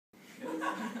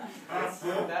That's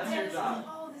your job.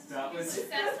 Oh, this is That was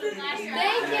successful last year.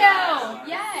 Thank you.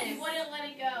 Yes. You wouldn't let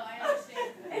it go. I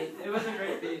understand. It was a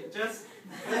great beat. Just.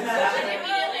 I didn't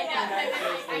mean it like that. I meant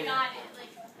like I got it.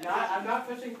 I'm not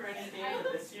pushing for anything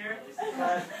for this year,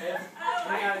 but if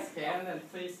you guys can, then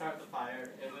please start the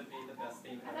fire. It would be the best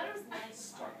theme ever. I thought it was nice.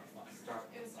 Start the fire. Start.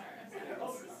 It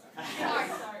was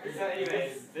sorry. So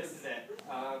anyways, this is it.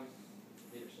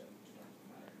 Leadership.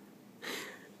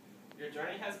 Your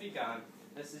journey has begun.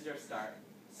 This is your start.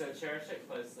 So cherish it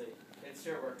closely. It's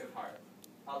your work of art.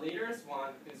 A leader is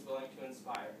one who's willing to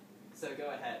inspire. So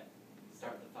go ahead.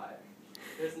 Start the fire.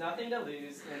 There's nothing to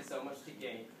lose and so much to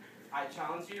gain. I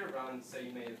challenge you to run so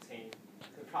you may obtain.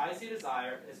 The prize you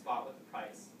desire is bought with a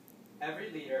price. Every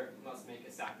leader must make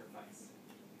a sacrifice.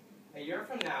 A year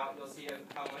from now, you'll see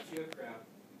how much you have grown,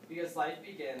 because life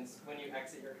begins when you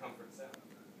exit your comfort zone.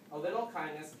 A little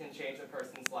kindness can change a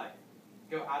person's life.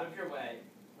 Go out of your way,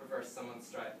 reverse someone's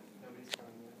strife. Nobody's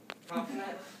telling you that.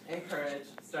 Compliment, encourage,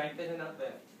 strengthen, and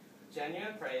uplift.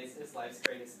 Genuine praise is life's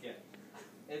greatest gift.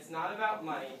 It's not about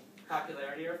money,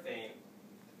 popularity, or fame.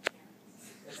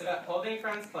 It's about holding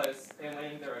friends close and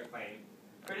winning their acclaim.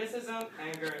 Criticism,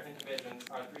 anger, and divisions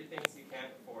are three things you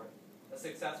can't afford. A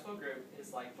successful group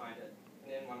is like-minded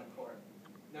and in one accord.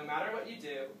 No matter what you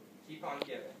do, keep on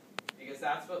giving, because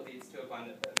that's what leads to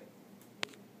abundant living.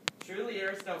 True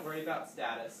leaders don't worry about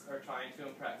status or trying to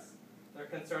impress. Their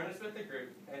concern is with the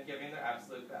group and giving their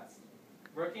absolute best.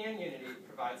 Working in unity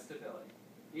provides stability.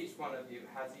 Each one of you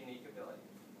has unique ability.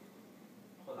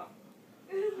 Hold on.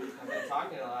 I've been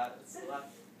talking a lot. It's a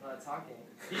lot of talking.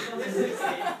 People who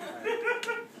succeed.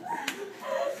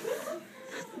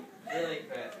 Really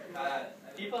quick.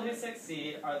 People who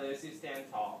succeed are those who stand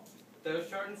tall. Though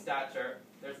short in stature,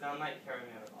 there's none like Carrie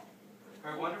Manival.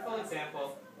 Her wonderful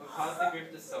example will cause the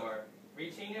group to soar,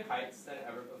 reaching new heights than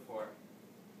ever before.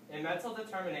 In mental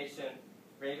determination,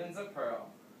 Raven's a pearl.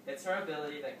 It's her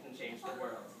ability that can change the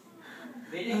world.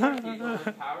 Leading her people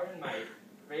with power and might,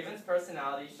 Raven's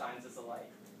personality shines as a light.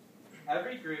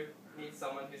 Every group needs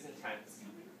someone who's intense.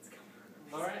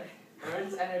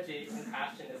 Lauren's energy and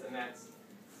passion is immense.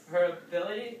 Her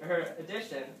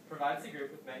addition provides the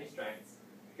group with many strengths,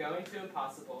 going to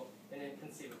impossible and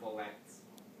inconceivable lengths.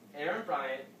 Aaron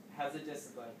Bryant has a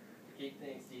discipline to keep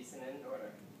things decent and in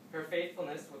order. Her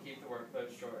faithfulness will keep the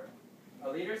workload shorter. A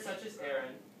leader such as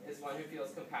Aaron is one who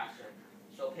feels compassion.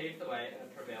 She'll pave the way in a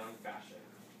prevailing fashion.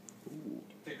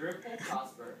 The group will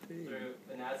prosper through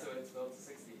the Nazarite's will to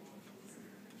succeed.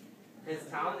 His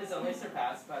talent is only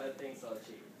surpassed by the things he'll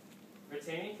achieve.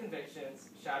 Retaining convictions,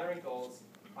 shattering goals,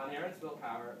 on Aaron's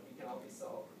willpower, we can all be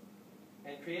sold.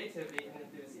 And creativity and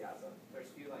enthusiasm, there's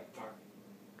few like Mark.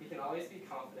 He can always be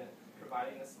confident,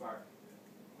 providing the spark.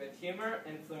 With humor,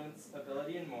 influence,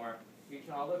 ability, and more, we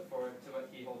can all look forward to what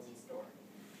he holds in store.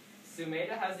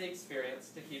 Sumeda has the experience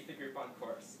to keep the group on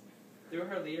course. Through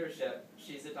her leadership,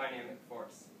 she's a dynamic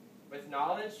force. With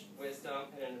knowledge, wisdom,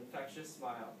 and an infectious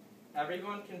smile,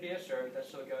 everyone can be assured that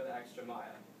she'll go the extra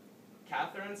mile.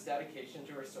 Catherine's dedication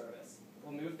to her service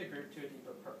will move the group to a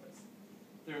deeper purpose.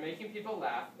 Through making people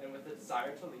laugh and with a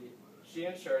desire to lead, she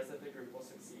ensures that the group will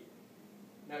succeed.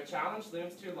 No challenge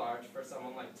looms too large for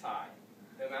someone like Ty.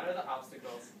 No matter the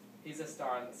obstacles, he's a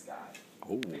star in the sky.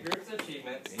 Oh. The group's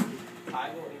achievements,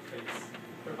 Ty will increase,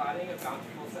 providing a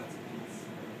bountiful sense of peace.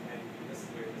 And this is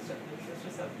weird, this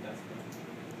just has the best one.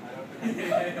 I don't know.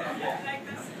 Yeah. Like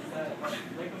this?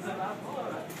 Like what's about?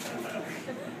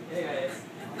 Anyways,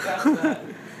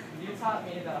 you taught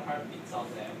me that a heart beats all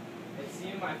day. It's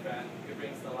you, my friend, who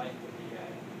brings the light to the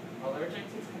day. Allergic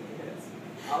to tomatoes,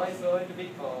 always willing to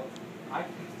be cold. I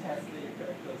can attest that your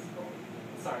character is cold.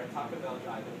 Sorry, Taco Bell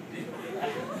driver.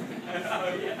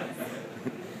 Oh, yeah.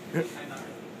 I know.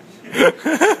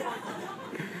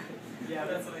 Yeah,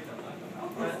 that's what I don't like about.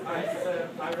 Alright, so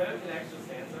I wrote an extra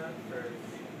stanza for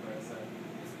Clarissa,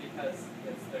 just because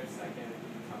it's their second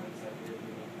time, so I figured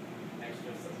we need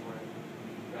extra support,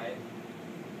 right?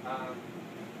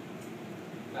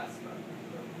 Best one.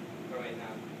 Or wait,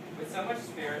 now. With so much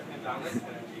spirit and boundless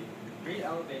energy, Reed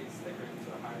elevates the group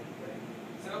to a higher degree.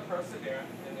 So perseverant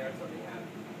and there till the end,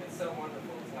 it's so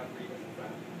wonderful to have Reed as a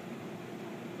friend.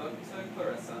 Look to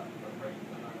Clarissa from her youth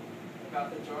and art,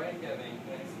 about the joy in giving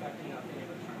and expecting nothing in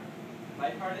return.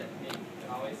 Lighthearted, meek, and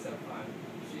always so fun,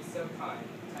 she's so kind,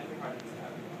 tender-hearted to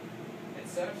everyone.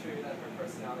 It's so true that her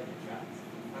personality attracts.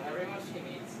 On everyone she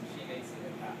meets, she makes an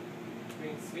impact.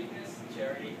 Brings sweetness,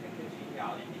 charity, and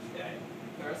congeniality each day.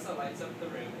 Clarissa lights up the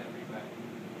room every way.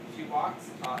 She walks,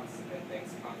 talks, and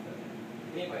thinks confident.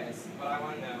 Anyways, what I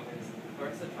want to know is,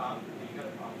 Clarissa Traub, will you go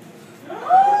to prom?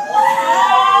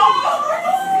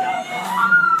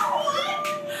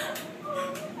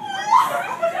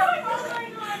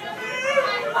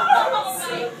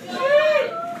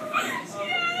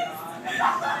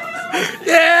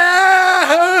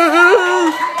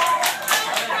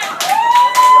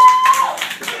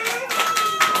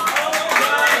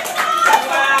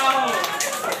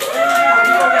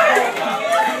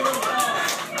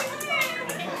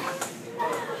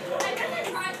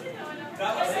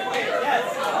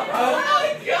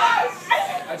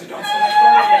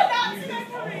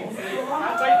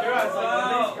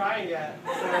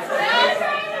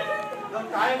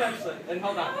 And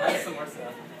hold on, I have some more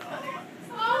stuff.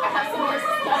 I have some more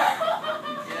stuff.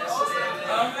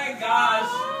 Oh my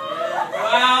gosh!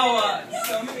 Wow!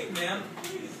 So many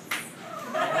memories.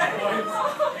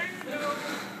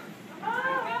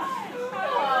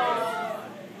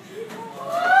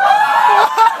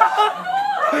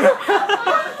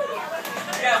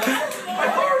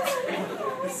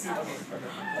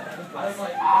 I was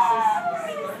like,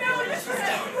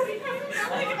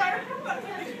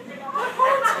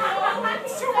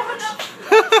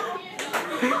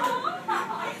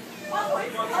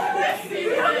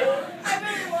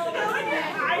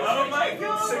 Oh my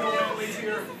god! Single family's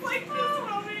here. Like this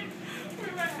moment, we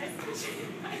were ice fishing.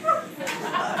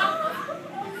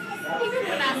 Even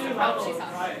when asked her how she's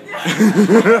hot.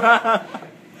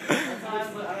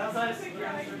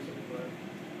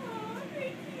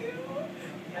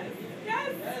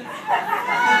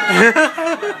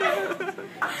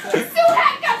 She's so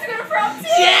happy got to go to prom too!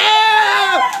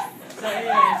 Yeah! So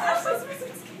anyways,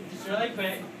 just really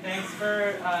quick, thanks for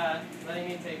letting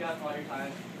me take up all your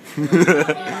time.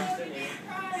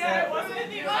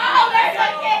 Oh, there's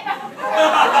my kid!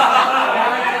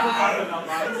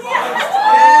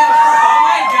 Oh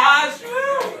my gosh!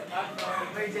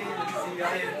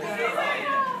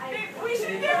 We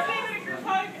should get a group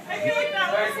hug. I feel like that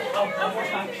was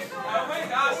Oh my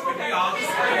gosh, could we all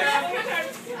just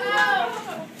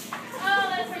Oh,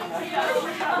 that's so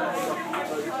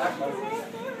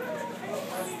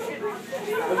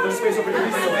There's space over here.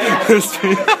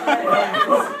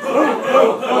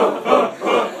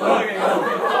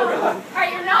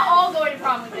 Alright, you're not all going to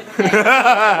prom with him, okay?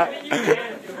 I mean, you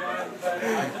can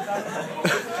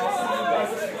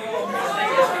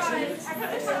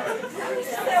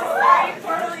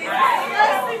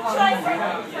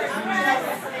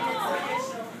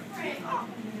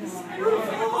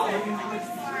if you want, but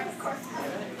I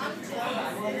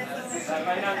just I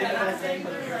might not be the best thing,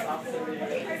 but it's opposite reading.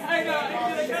 I know, I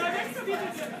feel like next to me.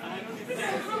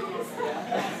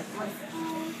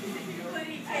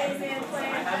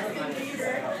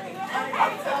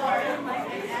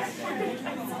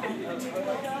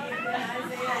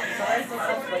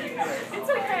 It's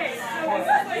okay.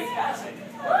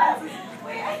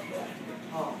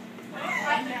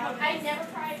 I never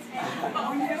cried. I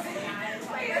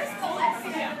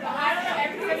don't know,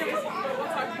 everybody was